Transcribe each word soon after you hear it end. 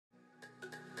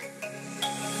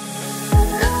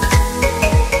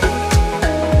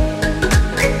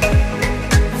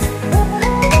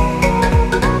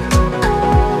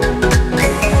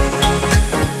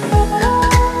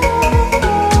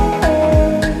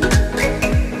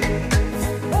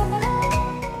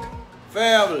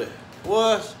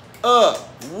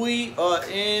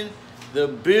the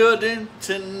building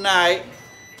tonight.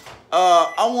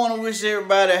 I want to wish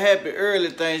everybody a happy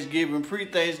early Thanksgiving,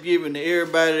 pre-Thanksgiving to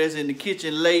everybody that's in the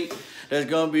kitchen late, that's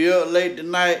going to be up late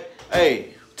tonight.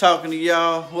 Hey, talking to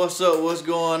y'all. What's up? What's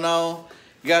going on?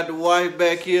 Got the wife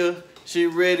back here. She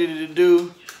ready to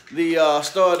do the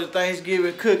start of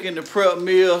Thanksgiving cooking, the prep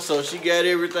meal, so she got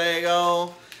everything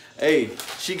on. Hey,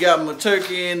 she got my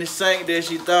turkey in the sink that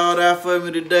she thawed out for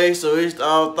me today, so it's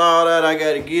all thawed out. I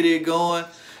got to get it going.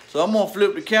 So I'm going to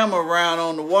flip the camera around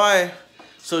on the wife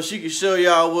so she can show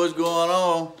y'all what's going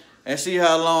on and see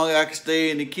how long I can stay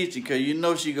in the kitchen, because you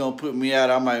know she going to put me out.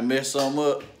 I might mess something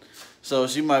up. So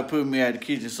she might put me out the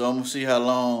kitchen, so I'm going to see how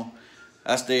long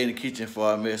I stay in the kitchen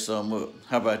before I mess something up.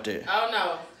 How about that? Oh,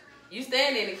 no. You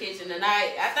staying in the kitchen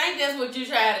tonight. I think that's what you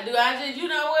trying to do. You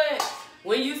know what?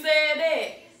 When you said that,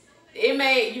 it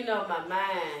made, you know, my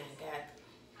mind got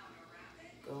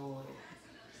going.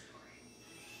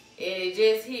 And it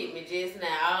just hit me just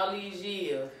now, all these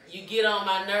years. You get on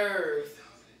my nerves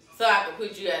so I can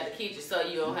put you out the kitchen so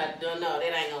you don't have to do, no,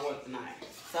 that ain't gonna work tonight.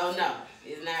 So no,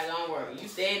 it's not gonna work. You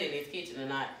staying in this kitchen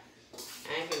tonight.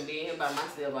 I ain't gonna be in here by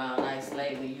myself all night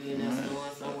slaving you in there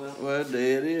snowing somewhere. Well,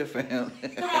 there it is, family.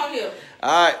 Come on here.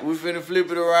 Alright, we finna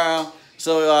flip it around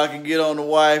so I can get on the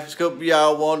wife. A couple of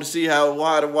y'all wanted to see how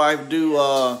the wife do,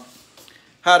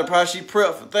 how she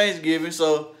prep for Thanksgiving.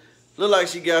 So, look like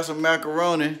she got some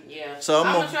macaroni. Yeah. So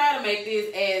I'm gonna try to make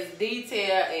this as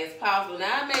detailed as possible.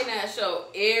 Now, I may not show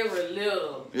every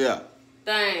little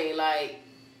thing, like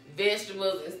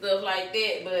vegetables and stuff like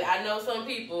that, but I know some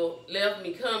people left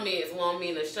me comments want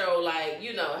me to show, like,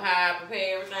 you know, how I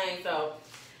prepare everything. So,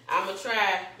 I'm gonna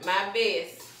try my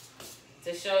best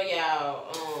to show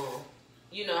y'all,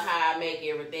 you know, how I make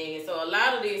everything. And so a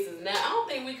lot of this is not, I don't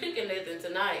think we cooking nothing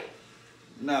tonight.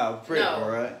 No, prep, all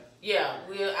right? Yeah,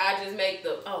 I just make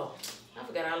the, I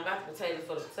forgot all about the potatoes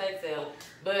for the potato salad.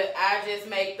 But I just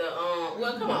make the,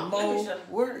 well, come on, let me show you.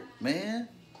 Work, man.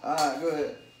 All right, go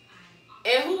ahead.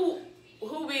 And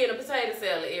who be in a potato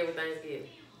salad every Thanksgiving?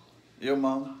 Your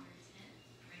mama.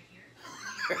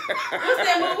 What's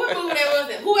that movie? What movie that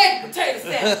was? Who ate potato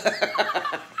salad?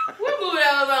 What movie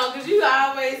that was on? Because you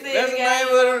always say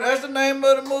that's the name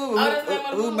of the movie. Oh, that's the name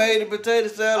of the movie? Who made the potato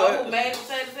salad? Oh, who made the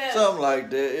potato salad? Something like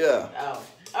that, yeah. Oh.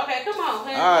 Okay, come on,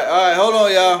 honey. All right, hold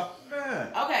on,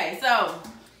 y'all. Okay, so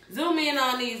zoom in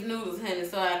on these noodles, honey,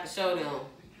 so I can show them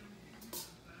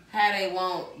how they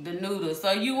want the noodles.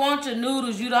 So you want your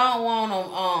noodles, you don't want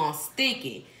them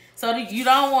sticky. So you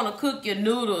don't want to cook your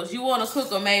noodles. You want to cook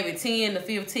them maybe 10 to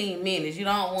 15 minutes. You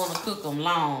don't want to cook them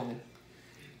long.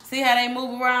 See how they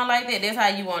move around like that? That's how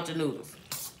you want your noodles.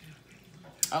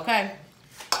 Okay?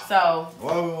 So.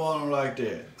 Why we want them like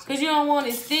that? Because you don't want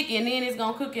it sticky and then it's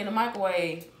going to cook in the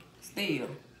microwave still.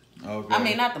 Okay. I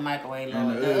mean, not the microwave,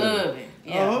 Lord. The oven.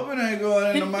 Yeah. I hope it ain't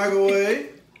going in the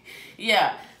microwave.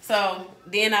 Yeah. So,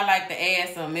 then I like to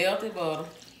add some melted butter.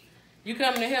 You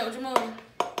coming to help your mother?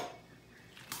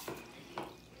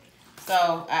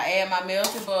 So, I add my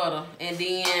melted butter, and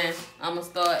then I'm going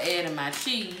to start adding my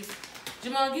cheese.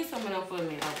 Jamal, get some of them for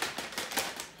me. Okay.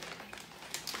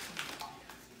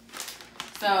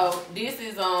 So, this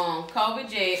is Cornbread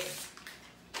Dressing.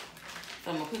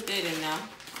 So, I'm going to put that in now.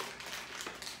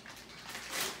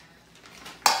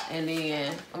 And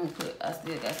then, I'm going to put, I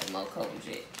still got some more Cornbread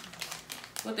Dressing.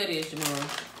 What that is, Jamal?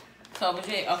 Cornbread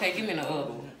Dressing? Okay, give me the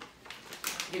other one.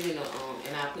 Give me the,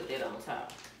 and I'll put that on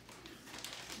top.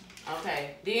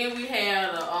 Okay, then we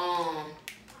have the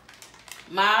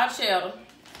mild cheddar.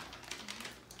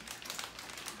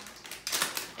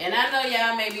 And I know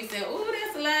y'all may be saying, ooh,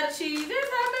 that's a lot of cheese. That's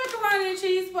how macaroni and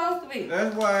cheese is supposed to be.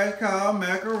 That's why it's called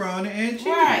macaroni and cheese.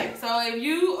 Right, so if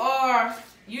you are,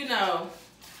 you know,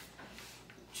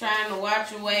 trying to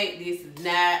watch your weight, this is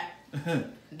not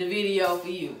the video for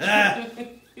you.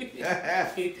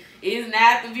 It's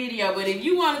not the video, but if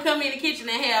you want to come in the kitchen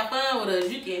and have fun with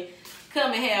us, you can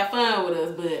come and have fun with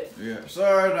us, but yeah,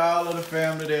 sorry to all of the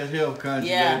family that's health conscious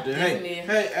out there.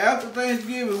 Hey, after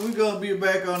Thanksgiving, we're gonna be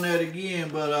back on that again,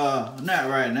 but not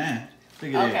right now.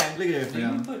 Look at that. Look at that,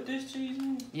 family. Did you put this cheese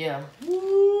in? Yeah.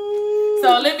 Woo.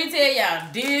 So let me tell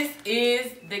y'all, this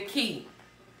is the key.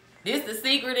 This is the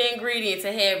secret ingredient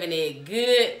to having a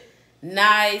good,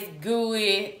 nice,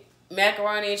 gooey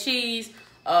macaroni and cheese,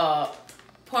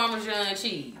 Parmesan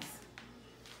cheese.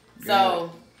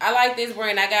 So I like this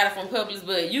brand. I got it from Pepperidge,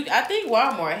 but I think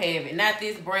Walmart have it. Not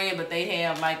this brand, but they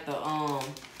have like the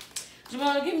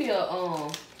Jamal, give me a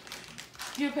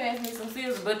you pass me some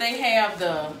scissors, but they have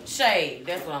the shaved.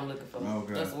 That's what I'm looking for.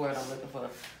 Okay. That's the word I'm looking for.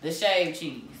 The shaved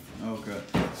cheese. Okay.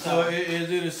 So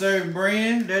is it a certain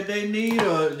brand that they need,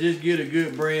 or just get a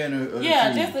good brand of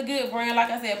yeah, cheese? just a good brand. Like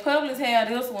I said, Publix have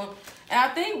this one. And I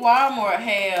think Walmart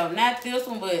have, not this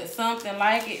one, but something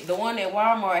like it. The one that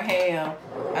Walmart have,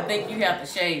 I think you have to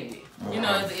shave it. Okay. You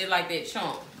know, it's like that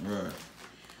chunk. Right.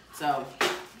 So,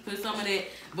 put some of that.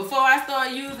 Before I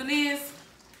started using this,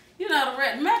 you know,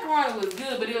 the macaroni was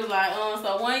good, but it was like,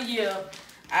 so one year,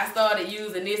 I started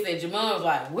using this, and Jamon was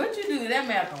like, what'd you do to that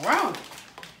macaroni?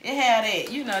 It had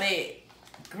that, you know, that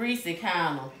greasy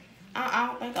kind of. I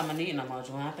don't think I'm going to need no more,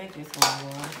 Jamon. I think this one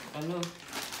was. I knew.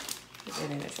 Put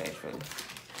that in the tray for you.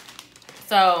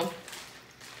 So,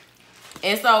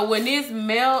 and so when this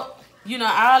melt, you know,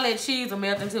 all that cheese will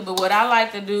melt into, but what I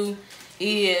like to do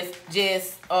is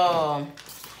just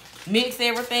mix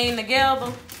everything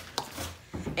together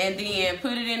and then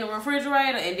put it in the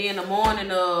refrigerator, and then the morning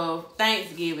of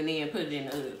Thanksgiving, then put it in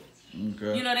the oven.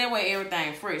 Okay. You know, that way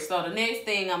everything fresh. So the next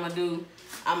thing I'm going to do,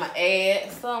 I'm going to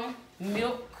add some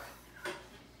milk.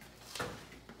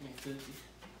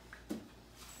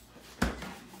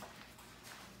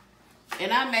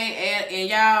 And I may add, and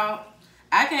y'all,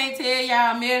 I can't tell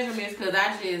y'all measurements because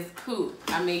I just cook.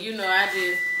 I mean, you know,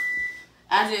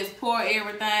 I just pour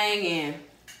everything, and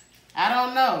I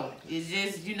don't know. It's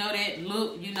just, you know, that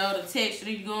look, you know, the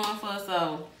texture you're going for.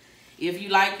 So if you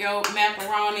like your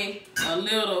macaroni a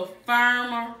little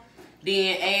firmer,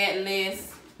 then add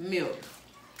less milk.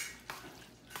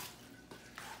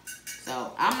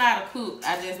 So I'm not a cook.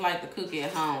 I just like to cook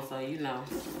at home, so you know.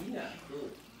 You're not a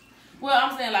cook. Well,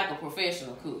 I'm saying like a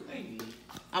professional cook.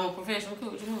 I'm a professional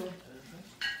cook, you know.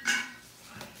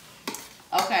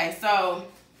 Okay, so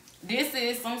this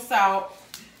is some salt.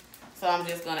 So I'm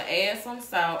just gonna add some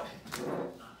salt.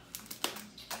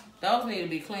 Those need to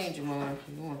be clean, Jamon.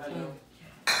 You want clean?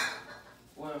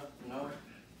 Well, no.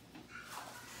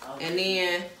 And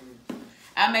then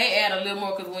I may add a little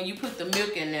more because when you put the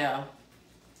milk in there,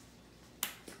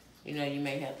 you know, you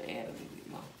may have to add a little bit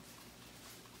more.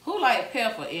 Who like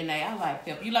pepper in there? I like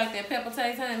pepper. You like that pepper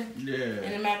taste, honey? Yeah.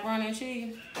 And the macaroni and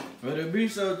cheese? But it be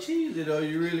so cheesy though,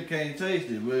 you really can't taste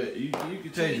it. But you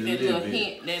can taste it a little bit.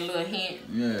 Hint, that little hint.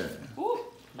 Yeah. Ooh,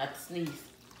 about to sneeze.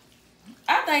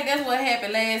 I think that's what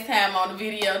happened last time on the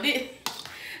video.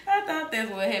 I thought that's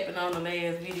what happened on the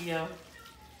last video.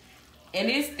 And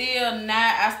it's still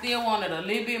not, I still want it a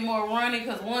little bit more runny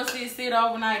because once it sit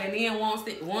overnight and then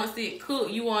once it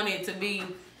cook, you want it to be,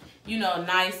 you know,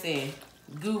 nice and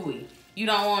gooey. You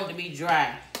don't want it to be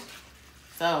dry.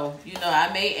 So, you know,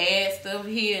 I may add stuff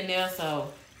here and there.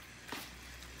 So,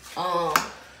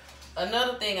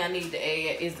 another thing I need to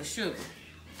add is the sugar.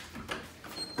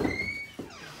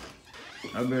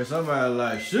 I bet somebody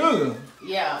like sugar.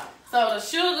 Yeah. So the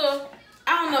sugar,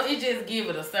 I don't know, it just give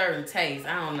it a certain taste.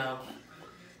 I don't know.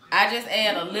 I just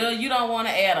add a little. You don't want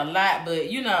to add a lot, but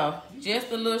you know,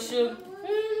 just a little sugar.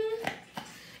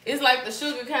 It's like the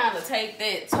sugar kind of take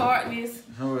that tartness.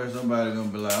 Somebody gonna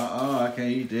be like, I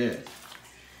can't eat that.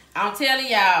 I'm telling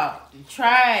y'all,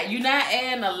 try it. You're not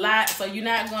adding a lot, so you're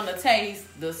not gonna taste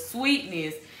the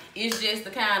sweetness. It's just to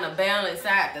kind of balance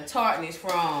out the tartness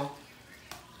from,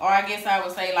 or I guess I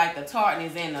would say like the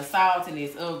tartness and the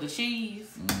saltiness of the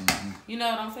cheese. You know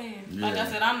what I'm saying? Yeah. Like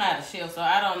I said, I'm not a chef, so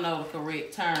I don't know the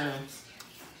correct terms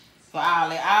for all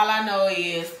that. All I know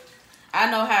is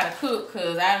I know how to cook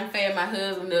because I done fed my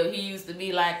husband up. He used to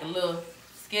be like a little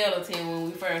skeleton when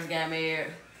we first got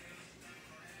married.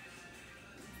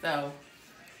 So.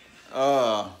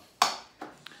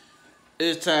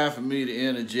 It's time for me to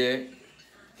interject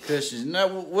because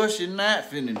what she's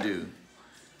not finna do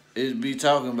is be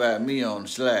talking about me on the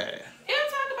slide.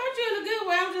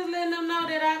 I'm just letting them know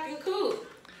that I can cook.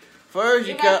 First,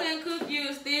 if I couldn't cook, you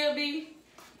would still be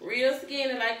real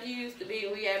skinny like you used to be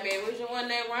when we got married. Which wasn't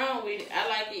that wrong with it. I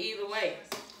like it either way.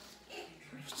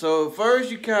 So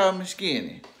first you call me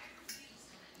skinny.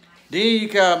 Then you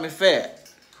call me fat.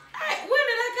 When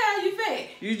did I call you fat?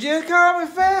 You just called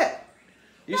me fat.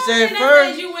 You said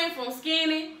first. That you went from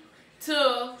skinny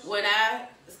to when I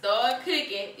started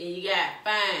cooking and you got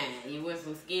fine. You went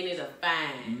from skinny to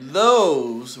fine.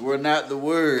 Those were not the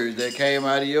words that came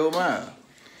out of your mouth.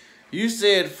 You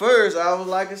said first I was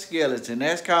like a skeleton.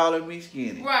 That's calling me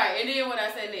skinny. Right, and then what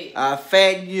I said next? I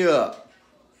fattened you up.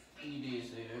 You did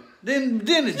say that.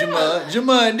 Didn't it,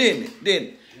 Jamon, didn't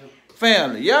it? Yep.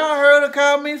 Family, y'all heard her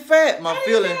call me fat. My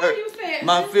feelings hurt. Fat,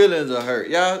 my feelings are hurt.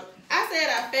 Y'all. I said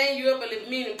I fattened you up a little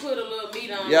bit and put a little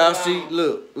meat on. Y'all see,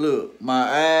 look, my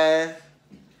eyes.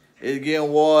 It's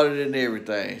getting watered and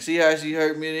everything. See how she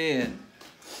hurt me then?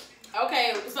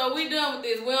 Okay, so we done with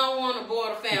this. We don't want to bore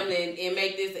the family and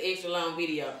make this an extra long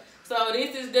video. So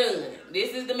this is done.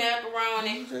 This is the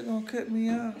macaroni. They're gonna cut me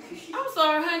off. I'm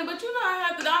sorry, honey, but you know I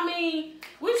have to. I mean,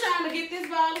 we're trying to get this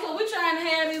volume. We're trying to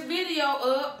have this video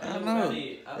up. I know.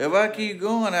 If I keep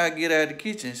going, I'll get out of the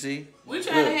kitchen. See. We're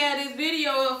trying to have this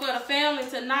video up for the family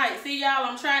tonight. See, y'all,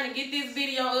 I'm trying to get this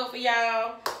video up for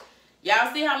y'all.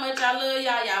 Y'all see how much I love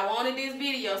y'all. Y'all wanted this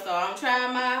video, so I'm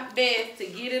trying my best to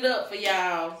get it up for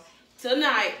y'all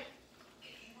tonight.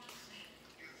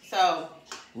 So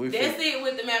that's it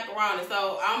with the macaroni.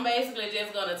 So I'm basically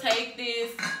just gonna take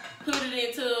this, put it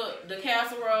into the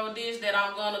casserole dish that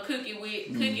I'm gonna cook it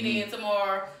with, cook it in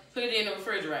tomorrow, put it in the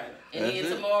refrigerator. And then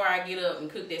tomorrow I get up and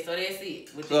cook that. So that's it.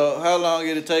 So how long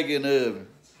did it take in the oven?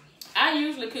 I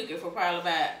usually cook it for probably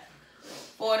about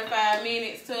 45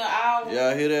 minutes to an hour.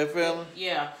 Y'all hear that, fella?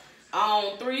 Yeah.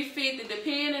 On 350,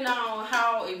 depending on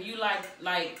how, if you like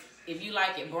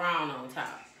it brown on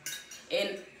top.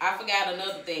 And I forgot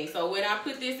another thing. So when I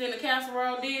put this in the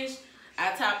casserole dish,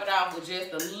 I top it off with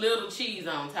just a little cheese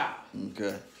on top.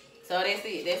 Okay. So that's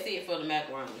it. That's it for the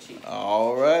macaroni and cheese.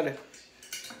 Alrighty.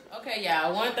 Okay,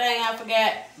 y'all. One thing I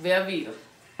forgot, Velveeta.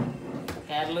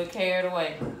 Got a little carried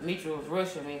away. Mitra was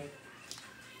rushing me.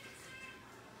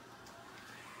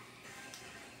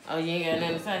 Oh, you ain't got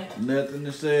nothing to say? Nothing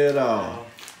to say at all.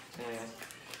 Yeah.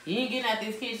 You ain't getting out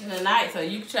this kitchen tonight, so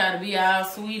you can try to be all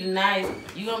sweet and nice.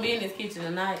 You gonna be in this kitchen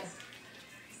tonight.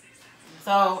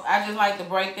 So I just like to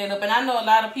break that up. And I know a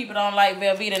lot of people don't like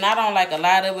Velveeta, and I don't like a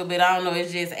lot of it, but I don't know,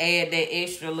 it's just add that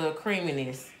extra little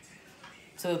creaminess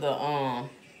to the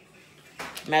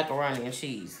macaroni and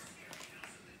cheese.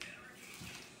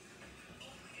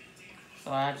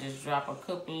 So I just drop a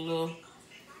couple of little,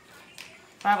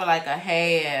 probably like a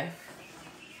half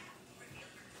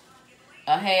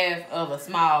of a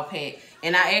small pack.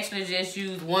 And I actually just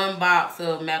used 1 box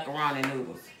of macaroni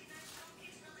noodles.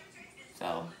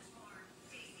 So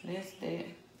that's that.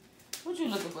 What you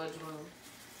looking for, Drew?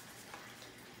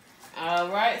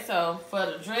 Alright, so for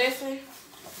the dressing,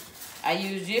 I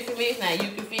use Jiffy mix. Now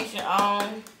you can fix your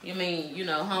own.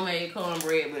 Homemade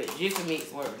cornbread, but Jiffy mix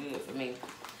work good for me.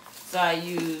 So I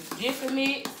use Jiffy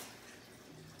mix,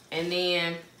 and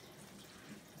then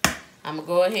I'm gonna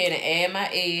go ahead and add my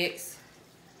eggs.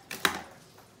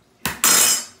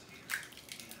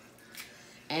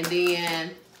 And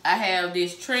then I have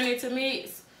this Trinity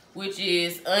mix, which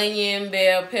is onion,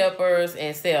 bell peppers,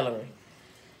 and celery.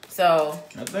 So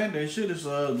I think they should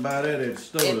have buy that at the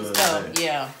store. At the store,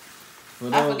 yeah.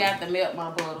 I forgot to melt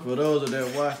my butter. For those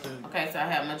that watched it. Okay, so I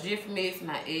have my Jiffy mix,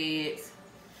 my eggs.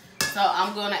 So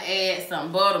I'm gonna add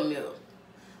some buttermilk.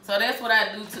 So that's what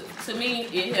I do. To me,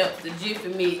 it helps the Jiffy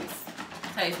mix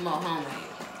taste more homemade.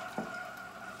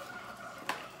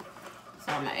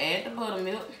 So I'm gonna add the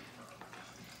buttermilk.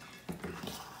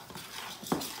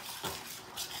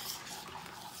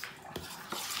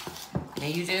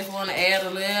 And you just want to add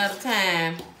a little at a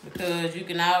time, because you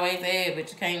can always add, but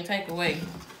you can't take away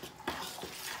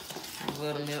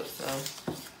buttermilk. So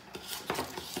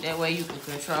that way you can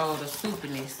control the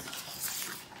soupiness,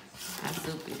 how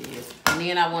soup it is. And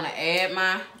then I want to add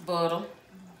my butter.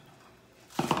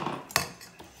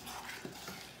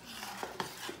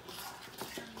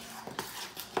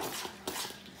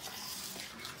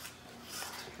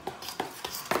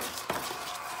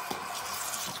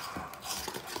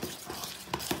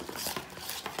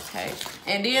 Okay,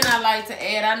 and then I like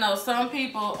to add, I know some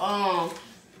people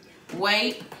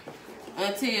wait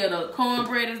until the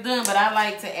cornbread is done, but I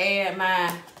like to add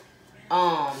my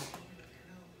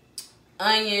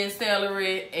onion,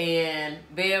 celery, and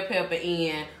bell pepper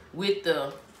in with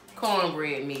the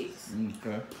cornbread mix.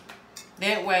 Okay.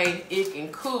 That way it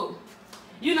can cook.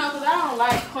 You know, because I don't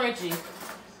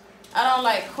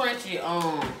like crunchy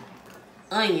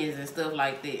onions and stuff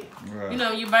like that. Right. You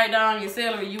know, you bite down your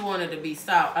celery, you want it to be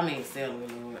soft. I mean, celery,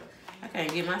 Lord. I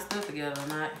can't get my stuff together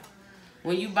tonight.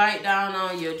 When you bite down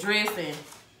on your dressing,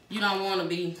 you don't want to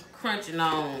be crunching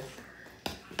on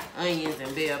onions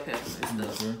and bell peppers and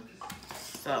stuff. Okay.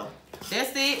 So,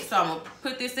 that's it. So, I'm going to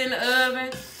put this in the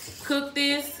oven, cook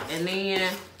this, and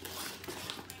then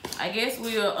I guess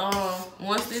we'll,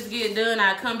 once this get done,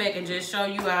 I'll come back and just show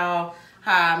you all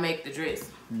how I make the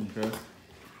dressing. Okay.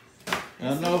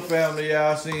 I know, family,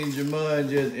 y'all seen Jamon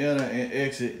just enter and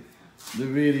exit the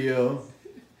video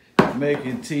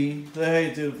making tea. Say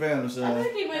hey to the family, son. I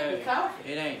think he making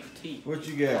coffee. It ain't tea. What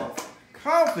you got?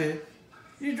 Coffee?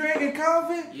 You drinking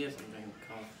coffee? Yes, I'm drinking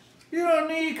coffee. You don't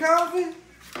need coffee?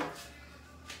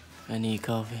 I need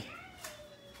coffee.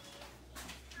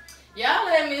 Y'all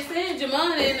let me see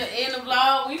Jamon in the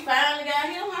vlog. We finally got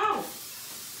him home.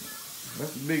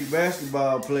 That's a big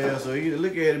basketball player, so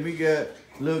look at him. He got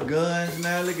little guns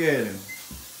now. Look at him.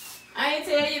 I ain't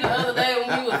ain't tell you the other day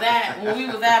when we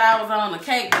was out, I was on a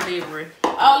cake delivery.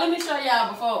 Oh, let me show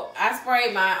y'all before. I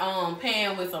sprayed my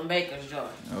pan with some baker's joy.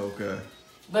 Okay.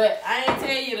 But I ain't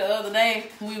tell you the other day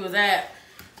when we was out,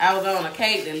 I was on a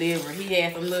cake delivery. He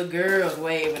had some little girls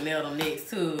waving at him next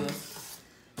to us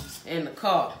in the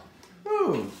car.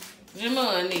 Who? Your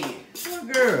mom need.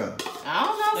 What girl? I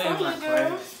don't know, some little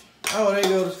girl. Oh, they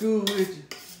go to school with you?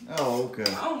 Oh,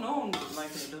 okay. I don't know them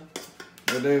like that though.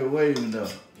 But they were waving though.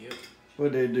 Yep.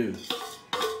 What they do?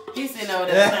 He's sitting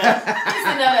over there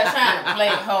trying to play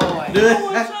hard.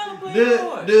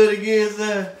 Do it again,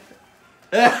 son.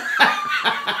 I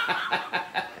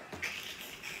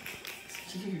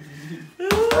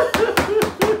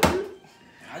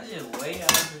just wait. I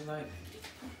was just like.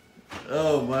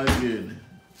 Oh my goodness.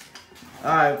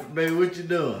 All right, baby, what you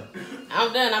doing?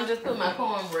 I'm done. I'm just putting my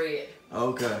cornbread.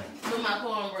 Okay. Put my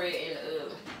cornbread in the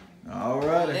oven. All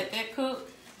right. Let that cook.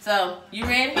 So, you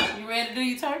ready? You ready to do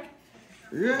your turkey?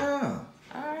 Yeah.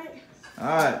 All right. All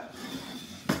right.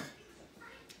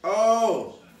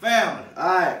 Oh, family.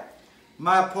 All right.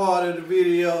 My part of the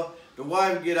video, the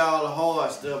wife get all the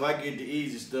hard stuff. I get the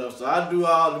easy stuff. So I do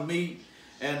all the meat,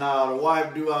 and the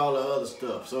wife do all the other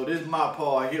stuff. So this is my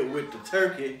part here with the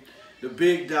turkey, the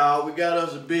big dog. We got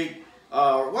us a big,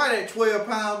 why that 12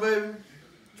 pound, baby?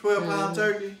 12 pound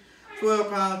turkey. 12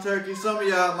 pound turkey. Some of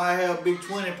y'all might have big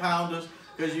 20 pounders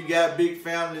because you got big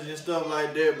families and stuff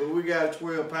like that. But we got a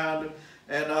 12 pounder.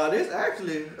 And this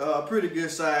actually a pretty good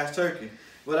sized turkey.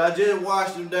 But I just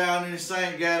washed them down in the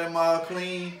sink, got them all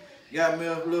clean. Got me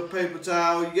a little paper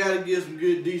towel. You got to get some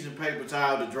good, decent paper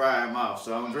towel to dry them off.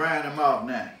 So I'm drying them off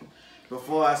now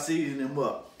before I season them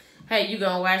up. Hey, you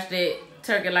gonna watch that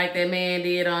turkey like that man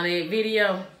did on that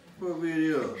video? What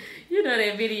video? You know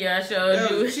that video I showed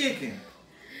That you. was chicken.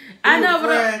 I know,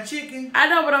 but chicken. I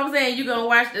know what I'm saying. You gonna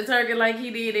watch the turkey like he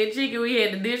did that chicken. We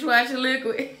had the dishwasher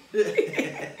liquid.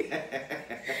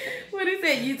 What he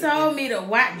said? You told me to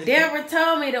wash. Deborah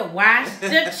told me to wash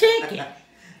the chicken.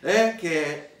 That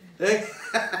cat.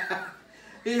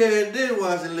 He had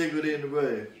dishwashing liquid in the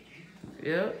bag.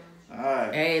 Yep.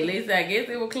 Alright. Hey, at least I guess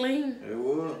it was clean. It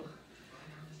was.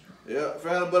 Yep,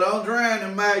 fella, but I'm drying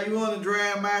them out. You want to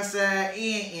dry my side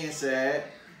and inside.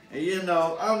 And you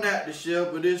know, I'm not the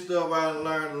chef, but this stuff I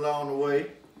learned along the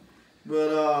way.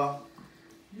 But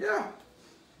yeah,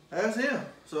 that's him.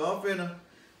 So I'm finna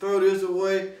throw this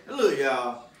away. And look,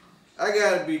 y'all, I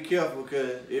gotta be careful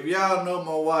because if y'all know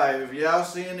my wife, if y'all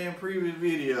seen in previous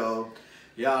videos,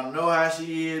 y'all know how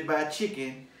she is by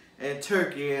chicken and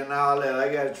turkey and all that.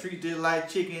 I gotta treat this like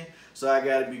chicken, so I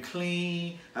gotta be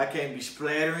clean. I can't be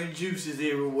splattering juices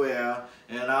everywhere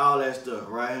and all that stuff,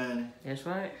 right, honey? That's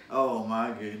right. Oh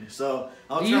my goodness. So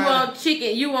I'm you want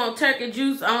chicken? You want turkey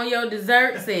juice on your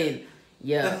desserts and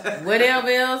yeah, whatever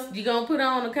else you gonna put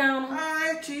on the counter? All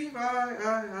right, chief. All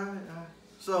right.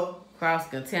 So cross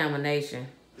contamination.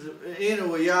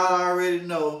 Anyway, y'all already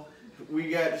know we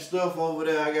got the stuff over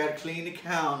there. I gotta clean the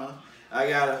counter. I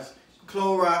gotta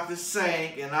Clorox the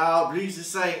sink and I'll bleach the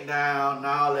sink down and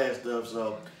all that stuff.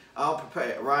 So I'm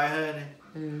prepared, right, honey?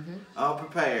 Mm-hmm. I'm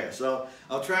prepared. So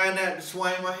I'm trying not to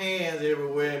swing my hands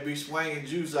everywhere and be swinging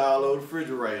juice all over the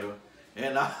refrigerator.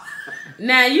 And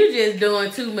now you just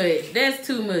doing too much. That's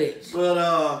too much.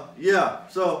 But yeah.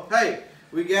 So hey,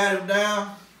 we got him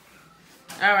down.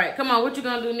 All right, come on. What you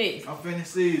gonna do next? I'm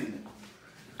finished seasoning.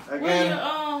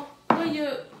 Where you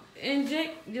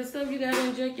inject your stuff? You gotta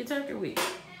inject your turkey with.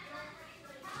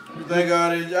 You think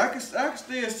I can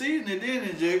still season it then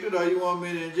inject it, or you want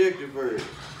me to inject it first?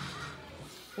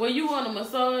 Well, you want to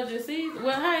massage and season?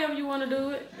 Well, however you want to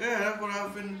do it. Yeah, that's what I'm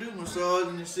finna do.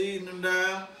 Massaging and seasoning them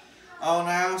down on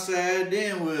the outside,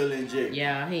 then we'll inject.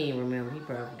 Yeah, he ain't remember. He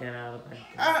probably got all about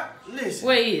that. Listen.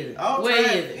 Where is it? Where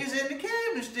is it? It's in the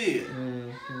cabinet still.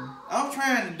 Mm-hmm. I'm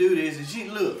trying to do this, and she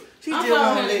look. She go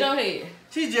ahead.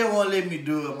 She just won't let me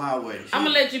do it my way. I'm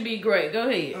gonna let you be great. Go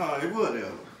ahead. All right,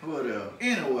 whatever.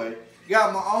 Anyway,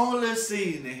 got my own little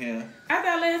seasoning here. I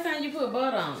thought last time you put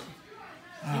butter on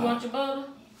it. You want your butter?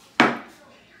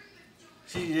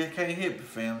 She just can't hit me,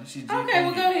 family. She just okay,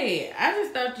 well, go ahead. I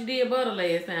just thought you did butter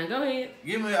last time. Go ahead.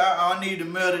 Give me. I need to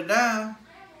melt it down.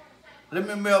 Let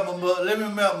me melt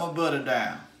my butter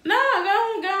down. No,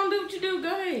 go on, do what you do.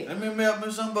 Go ahead. Let me melt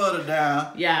me some butter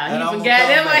down. Yeah, he forgot.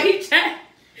 That's why he tried.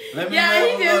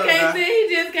 Yeah, he just can't say.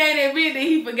 He just can't admit that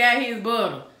he forgot his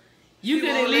butter. You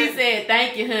could at least say,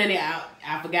 "Thank you, honey.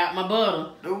 I forgot my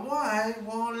butter." The wife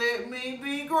won't let me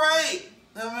be great.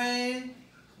 I mean,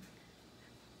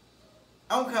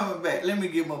 I'm coming back. Let me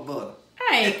get my butter.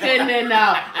 I ain't cutting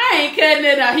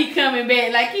it off. He coming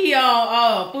back like he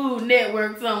on Food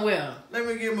Network somewhere. Let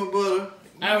me get my butter.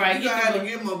 All right, you gonna have to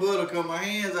get my butter because my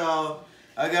hands all.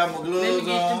 I got my gloves on. Let me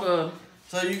get your butter.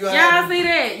 So you gonna y'all see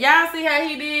that? Y'all see how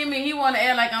he did me? He want to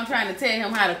act like I'm trying to tell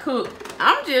him how to cook.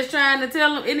 I'm just trying to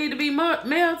tell him it need to be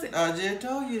melted. I just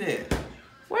told you that.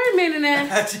 Wait a minute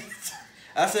now.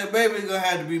 I said, baby, it's gonna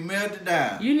have to be melted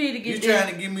down. You need to get. You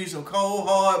trying to give me some cold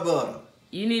hard butter?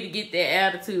 You need to get that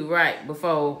attitude right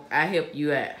before I help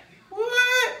you out.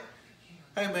 What?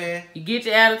 Hey man. You get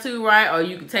your attitude right, or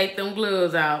you can take them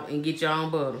gloves out and get your own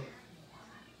butter.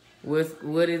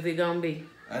 What is it gonna be?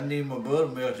 I need my butter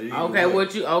melted. Okay, way.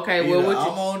 what you? Okay, Either well, what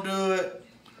you? I'm gonna do it,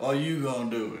 or you gonna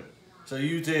do it. So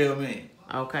you tell me.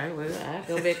 Okay, well, I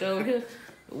go back over here.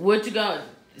 What you gonna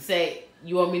say?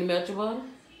 You want me to melt your butter?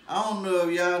 I don't know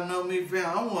if y'all know me, fam.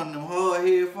 I'm one of them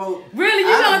hard-headed folks. Really?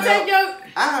 You gonna take your...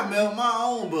 I melt my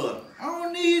own butter. I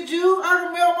don't need you. I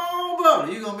can melt my own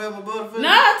butter. You gonna melt my butter for me?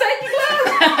 No, take your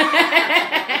gloves out.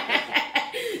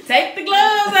 Take the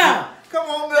gloves out. Come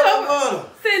on, melt my butter.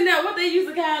 Sitting there, what they used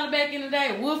to call it back in the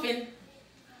day? Woofing.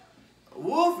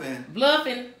 Woofing?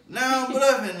 Bluffing. Now I'm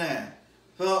bluffing now.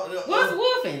 So, what's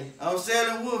woofing? I'm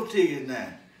selling woof tickets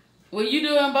now. Well, you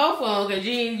doing both of them because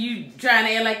you trying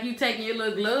to act like you taking your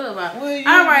little glove out. Well,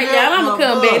 all right, y'all, I'm going to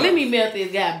come back. Let me melt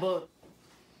this guy butter.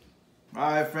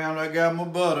 All right, family, I got my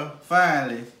butter.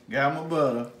 Finally, got my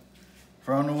butter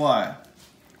from the wife.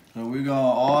 So we're going to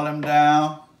oil him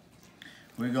down.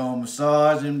 We're going to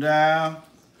massage him down.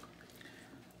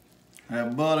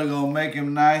 That butter going to make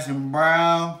him nice and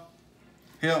brown.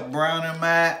 Help brown him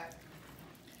out.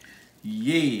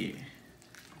 Yeah.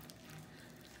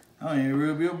 I don't even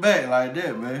rub your back like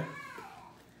that, man.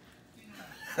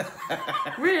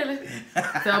 Really?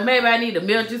 So maybe I need to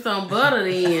melt you some butter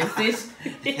then, sis.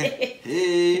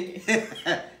 Hey.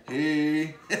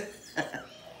 Hey.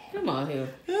 Come on here.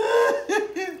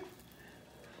 I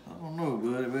don't know,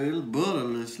 buddy, man. This butter a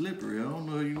little slippery. I don't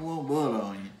know if you want butter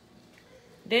on you.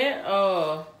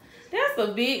 That's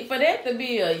a big, for that to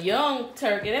be a young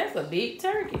turkey, that's a big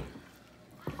turkey.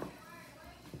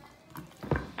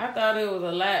 I thought it was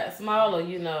a lot smaller,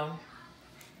 you know,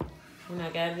 when I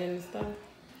got it in the store.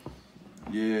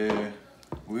 Yeah,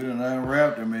 we done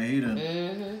unwrapped him and he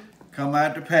done come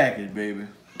out the package, baby.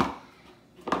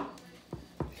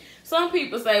 Some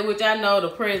people say, which I know the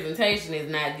presentation is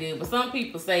not good, but some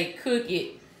people say cook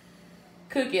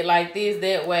it like this,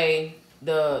 that way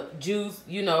the juice,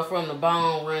 you know, from the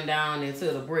bone run down into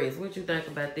the breast. What you think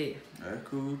about that? That's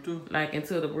cool too. Like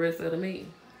into the breast of the meat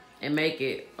and make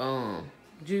it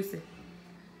juicy.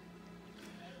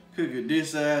 Cook it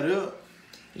this side up.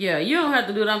 Yeah, you don't have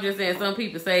to do it. I'm just saying some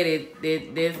people say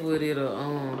that that's what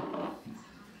it'll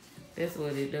that's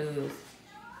what it does.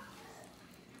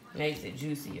 Makes it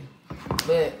juicier.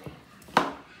 But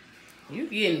you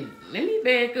getting, let me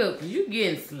back up, cause you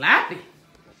getting sloppy.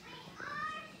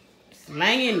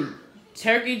 Slanging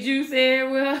turkey juice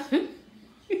everywhere.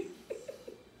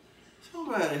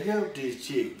 Somebody help this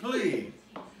chick, please.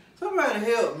 Somebody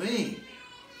help me.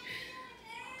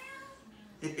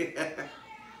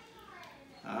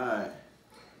 Alright.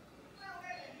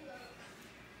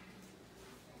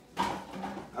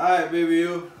 Alright, baby,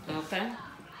 you. Okay.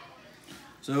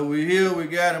 So we here, we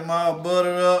got him all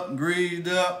buttered up, greased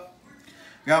up.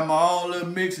 Got my own little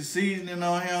mix of seasoning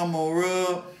on here. I'm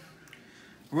gonna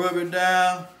rub it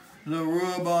down. Little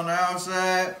rub on the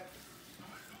outside.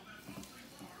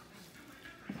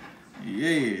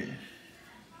 Yeah.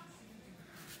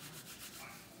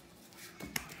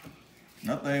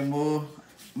 Nothing more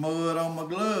mud on my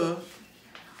gloves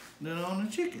than on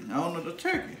the chicken, on the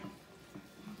turkey.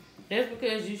 That's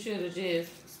because you should have just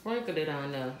sprinkled it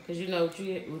on there, cause you know what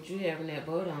you having that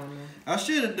butter on there. I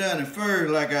should have done it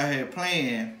first like I had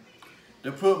planned,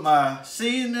 to put my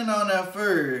seasoning on there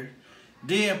first,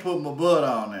 then put my butter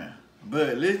on there.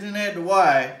 But listening at the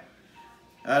wife,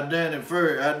 I done it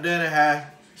first. I done it how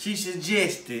she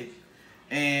suggested,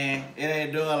 and it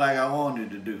ain't doing like I wanted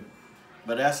to do.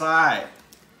 But that's alright.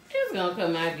 It's gonna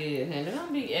come out good, honey.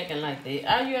 Don't be acting like that.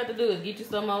 All you have to do is get you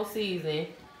some more seasoning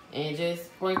and just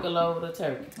sprinkle over the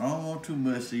turkey. I don't want too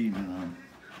much seasoning on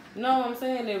it. No, I'm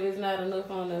saying if it's not enough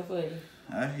on there for you.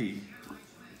 I hear you.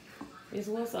 It's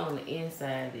what's on the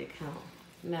inside that counts,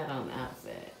 not on the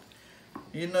outside.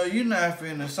 You know, you're not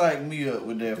finna psych me up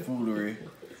with that foolery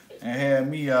and have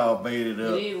me all baited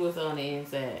up. It is what's on the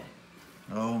inside.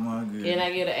 Oh my goodness. Can I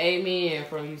get an amen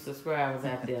from you subscribers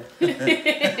out there?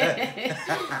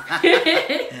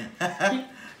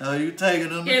 Oh, you taking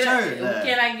them to church now.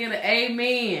 Can I get an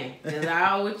amen? Because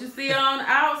all what you see on the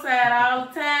outside all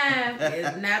the time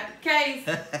is not the case.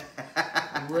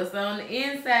 What's on the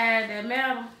inside that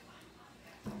matters.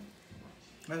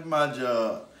 That's my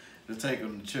job, to take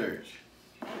them to church.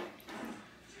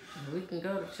 We can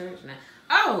go to church now.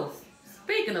 Oh,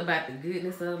 speaking about the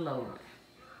goodness of the Lord.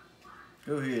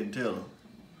 Go ahead and tell them.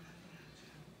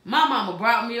 My mama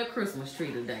brought me a Christmas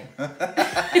tree today. Hold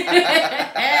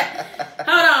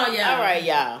on, y'all. All right,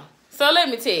 y'all. So let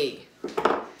me tell you.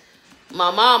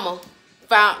 My mama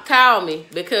called me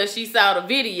because she saw the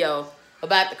video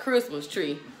about the Christmas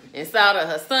tree and saw that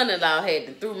her son-in-law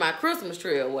had threw my Christmas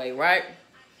tree away, right?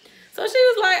 So she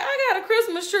was like, I got a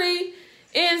Christmas tree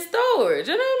in storage.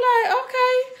 And I'm like,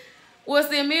 okay. Well,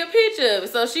 send me a picture of it.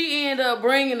 So she ended up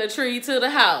bringing the tree to the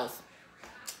house.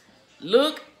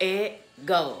 Look at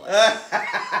God.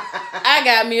 I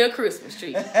got me a Christmas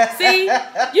tree. See,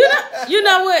 you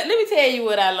know what? Let me tell you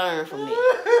what I learned from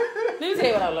that. Let me tell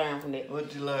you what I learned from that.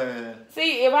 What you learned?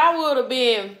 See, if I would have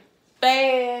been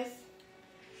fast,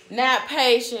 not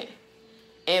patient,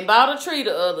 and bought a tree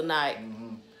the other night,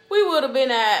 we would have been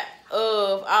out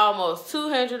of almost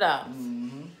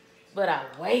 $200. But I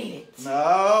waited.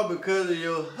 No, because of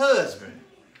your husband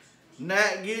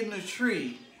not getting a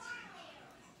tree.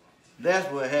 That's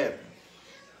what happened.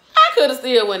 I could have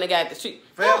still went and got the tree.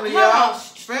 Family, y'all.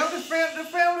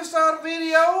 Family saw the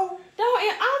video.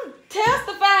 I'm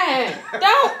testifying.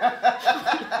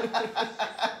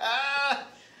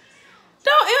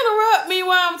 Don't interrupt me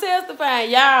while I'm testifying,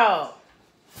 y'all.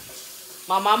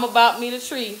 My mama bought me the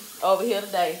tree over here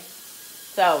today.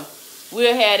 So,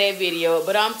 we'll have that video.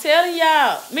 But I'm telling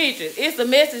y'all, Mitris, it's a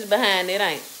message behind it,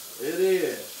 ain't it? It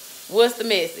is. What's the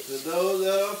message? To those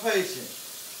that are patient.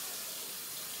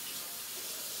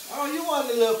 Oh, you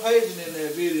wasn't a little patient in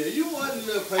that video. You wasn't a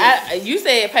little patient. You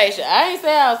said patient. I ain't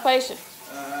say I was patient.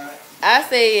 Alright. I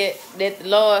said that the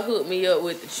Lord hooked me up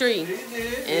with the tree. He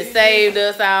did. And saved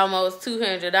us almost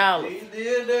 $200. He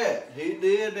did that. He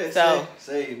did that. So,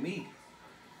 save me.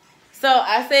 So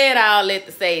I said all that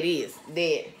to say this,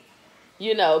 that,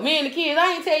 you know, me and the kids,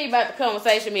 I ain't tell you about the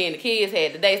conversation me and the kids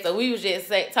had today, so we was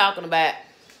just talking about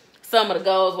some of the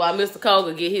goals while Mr.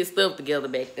 Koga get his stuff together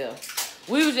back there.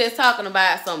 We was just talking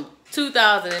about some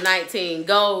 2019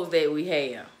 goals that we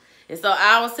have. And so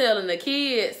I was telling the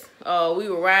kids, we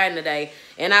were riding today,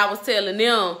 and I was telling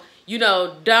them, you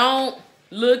know, don't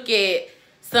look at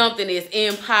something that's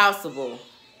impossible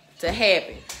to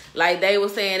happen. Like they were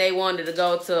saying they wanted to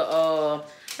go to, I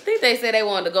think they said they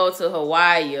wanted to go to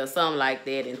Hawaii or something like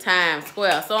that in Times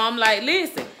Square. So I'm like,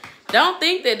 listen, don't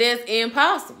think that that's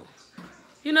impossible.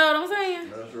 You know what I'm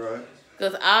saying? That's right.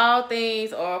 Because all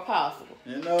things are possible.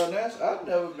 You know, I've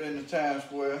never been to Times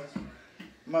Square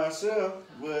myself,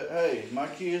 but hey, my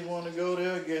kids want to go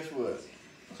there, guess what?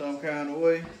 Some kind of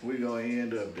way, we going to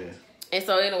end up there. And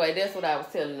so anyway, that's what I was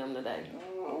telling them today.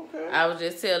 Oh, okay. I was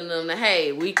just telling them that,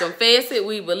 hey, we confess it,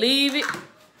 we believe it,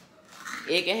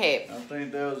 it can happen. I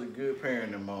think that was a good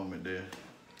parenting moment there.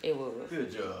 It was.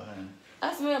 Good job, honey.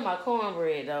 I smell my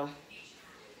cornbread, though.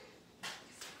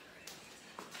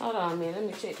 Hold on a minute, let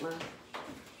me check mine.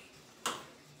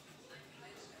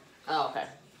 Oh, okay.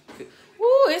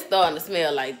 Ooh, it's starting to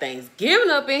smell like Thanksgiving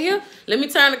up in here. Let me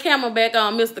turn the camera back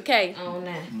on Mr. K. On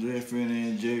now. Just finna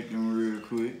inject them real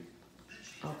quick.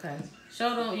 Okay.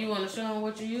 Show them, you want to show them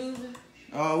what you're using?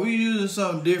 We using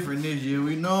something different this year.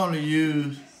 We normally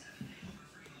use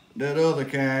that other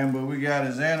kind, but we got a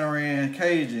Xanaran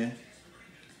Cajun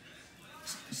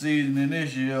seasoning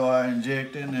this year I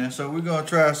injecting, and so we're gonna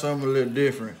try something a little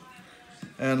different.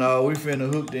 And we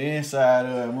finna hook the inside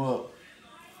of them up.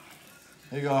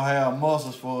 They're gonna have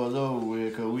muscles for us over with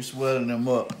because we swelling them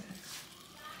up.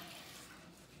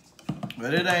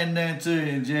 But it ain't nothing to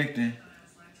injecting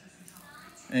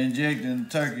the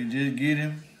turkey. Just get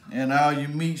him in all your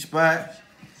meat spots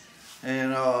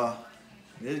and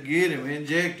just get him,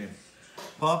 inject him,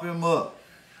 pump him up.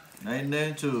 Ain't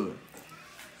nothing to it.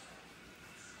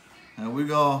 And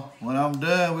when I'm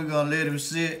done, we're gonna let him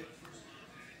sit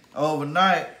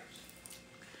overnight,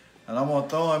 and I'm gonna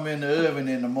throw him in the oven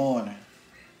in the morning.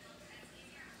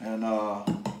 And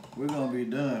we're gonna be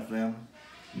done, family.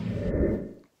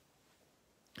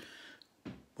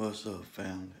 What's up,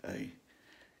 family? Hey,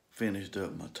 finished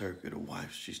up my turkey. The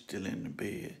wife, she's still in the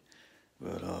bed,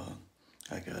 but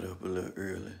I got up a little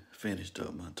early, finished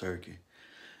up my turkey,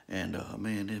 and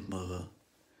man, this mug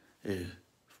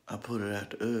I put it out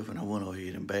the oven. I went over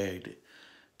here and bagged it,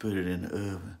 put it in the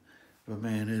oven, but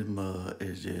man, this mug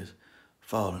is just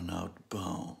falling out the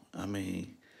bone. I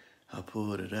mean, I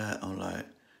pulled it out. I'm like,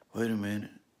 wait a minute,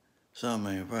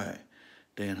 something ain't right.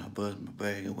 Then I bust my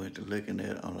bag and went to looking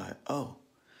at it. I'm like, oh,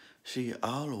 she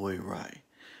all the way right.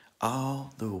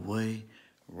 All the way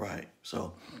right.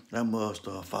 So that mug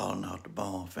started falling out the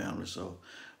bone, family. So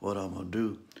what I'm gonna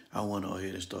do, I went over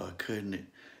here and started cutting it.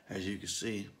 As you can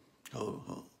see,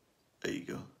 hold, there you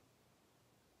go.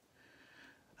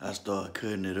 I start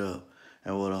cutting it up.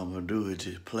 And what I'm gonna do is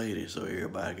just plate it so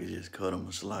everybody can just cut them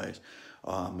a slice.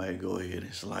 Or I may go ahead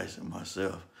and slice it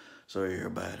myself so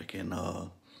everybody can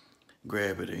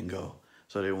grab it and go.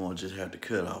 So they won't just have to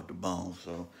cut off the bone.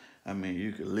 So, I mean,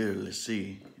 you can literally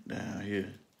see down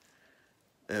here,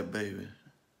 that baby,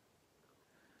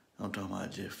 I'm talking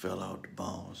about, just fell off the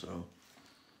bone. So,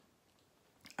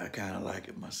 I kind of like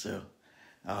it myself.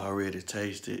 I already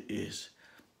tasted it's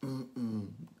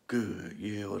good.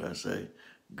 You hear what I say?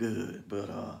 Good. But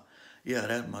yeah,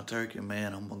 that's my turkey,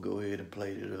 man. I'm gonna go ahead and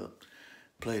plate it up.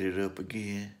 Plate it up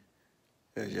again.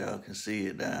 As y'all can see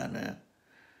it down there.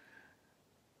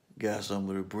 Got some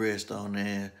of the breast on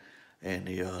there and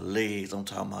the legs. I'm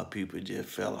talking about people just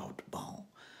fell off the bone.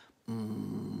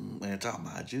 And talking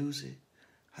about juicy.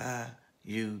 How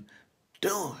you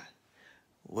doing?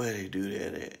 Where they do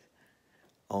that at?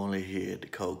 Only here at the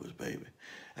Cocos, baby.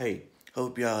 Hey,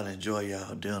 hope y'all enjoy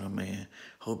y'all dinner, man.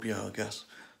 Hope y'all got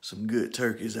some good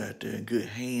turkeys out there, good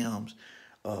hams,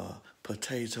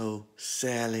 potato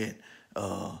salad,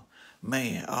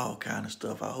 man, all kind of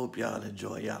stuff. I hope y'all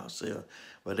enjoy y'allself.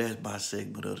 But that's my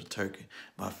segment of the turkey,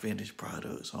 my finished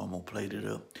product. So I'm gonna plate it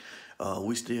up.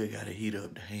 We still gotta heat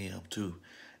up the ham too,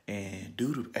 and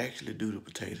actually do the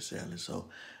potato salad. So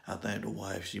I think the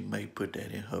wife, she may put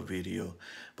that in her video,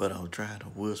 but I'm trying to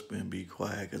whisper and be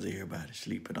quiet because everybody's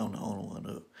sleeping. I'm the only one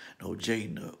up. No,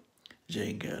 Jaden up.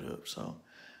 Jaden got up, so.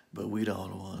 But we the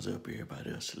only ones up,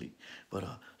 everybody else sleep. But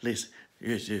listen,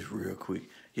 it's just real quick.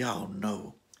 Y'all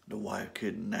know the wife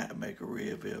could not make a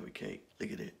red velvet cake.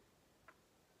 Look at it.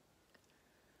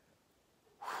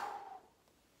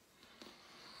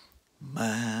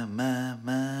 My.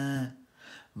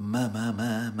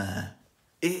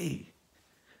 Hey.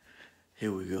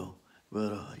 Here we go.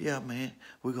 But yeah, man,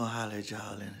 we're gonna holler at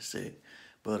y'all in a sec.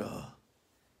 But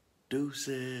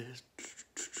deuces.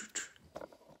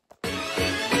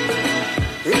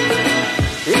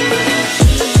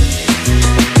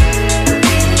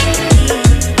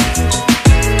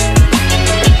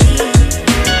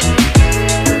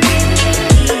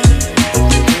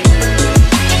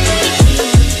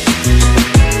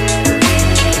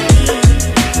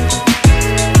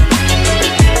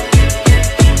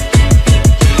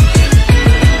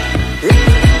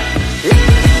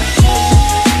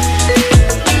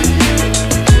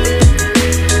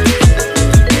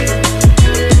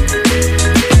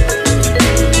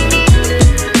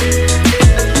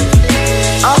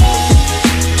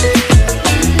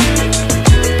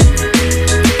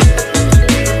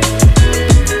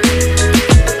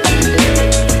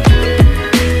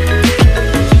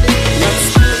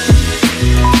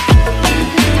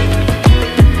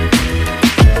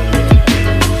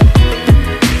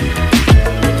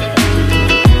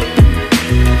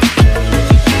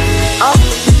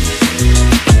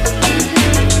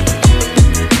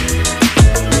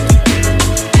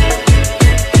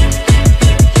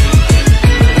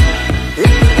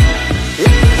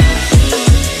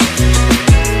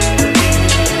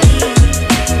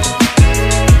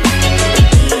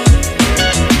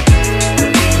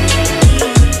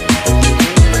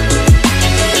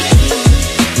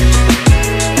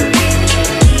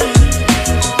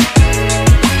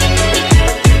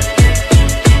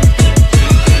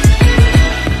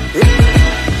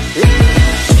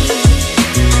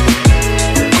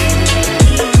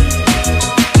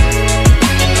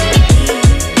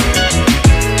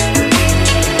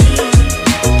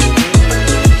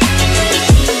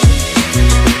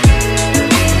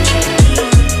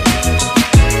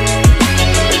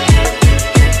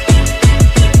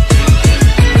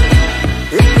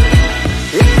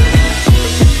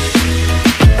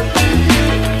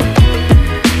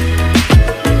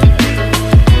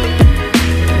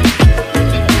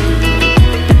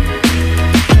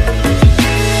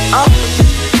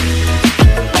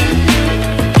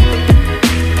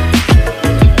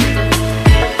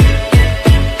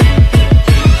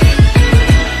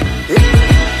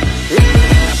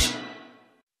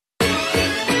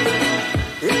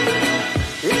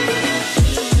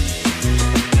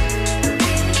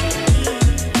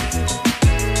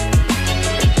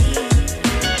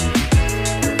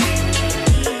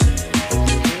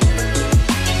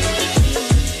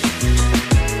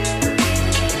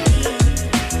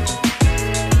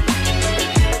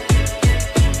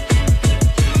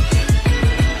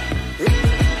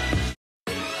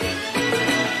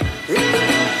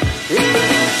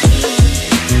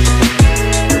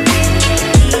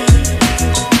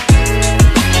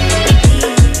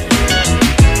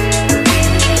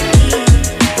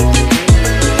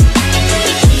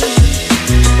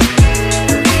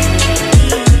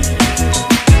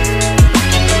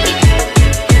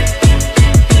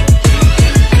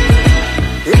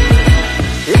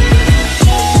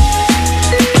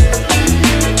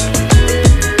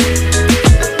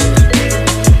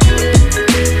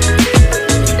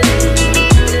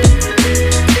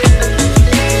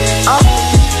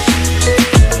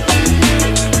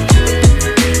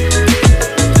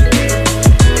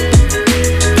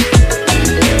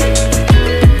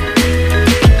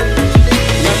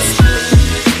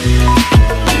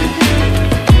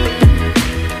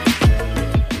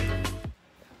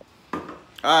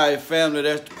 family,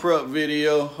 that's the prep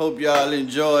video. Hope y'all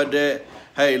enjoyed that.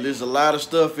 Hey, there's a lot of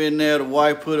stuff in there. The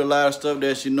wife put a lot of stuff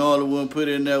that she normally wouldn't put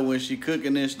in there when she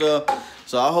cooking and stuff.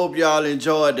 So I hope y'all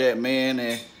enjoyed that, man.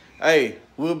 And hey,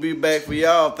 we'll be back for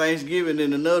y'all Thanksgiving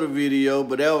in another video.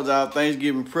 But that was our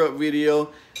Thanksgiving prep video.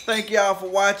 Thank y'all for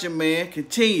watching, man.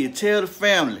 Continue. Tell the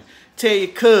family. Tell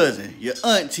your cousin, your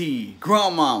auntie,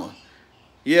 grandmama.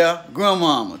 Yeah,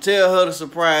 grandmama. Tell her to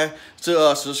subscribe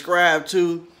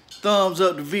to. Thumbs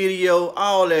up the video.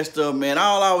 All that stuff, man.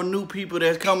 All our new people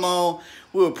that come on,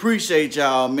 we appreciate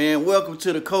y'all, man. Welcome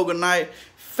to the Coconut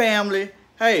family.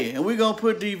 Hey, and we're going to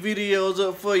put these videos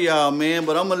up for y'all, man.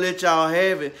 But I'm going to let y'all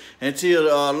have it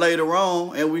until later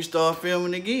on and we start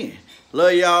filming again.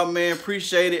 Love y'all, man.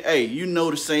 Appreciate it. Hey, you know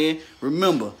the saying.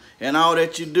 Remember, and all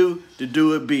that you do, to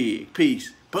do it big.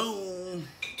 Peace. Boom.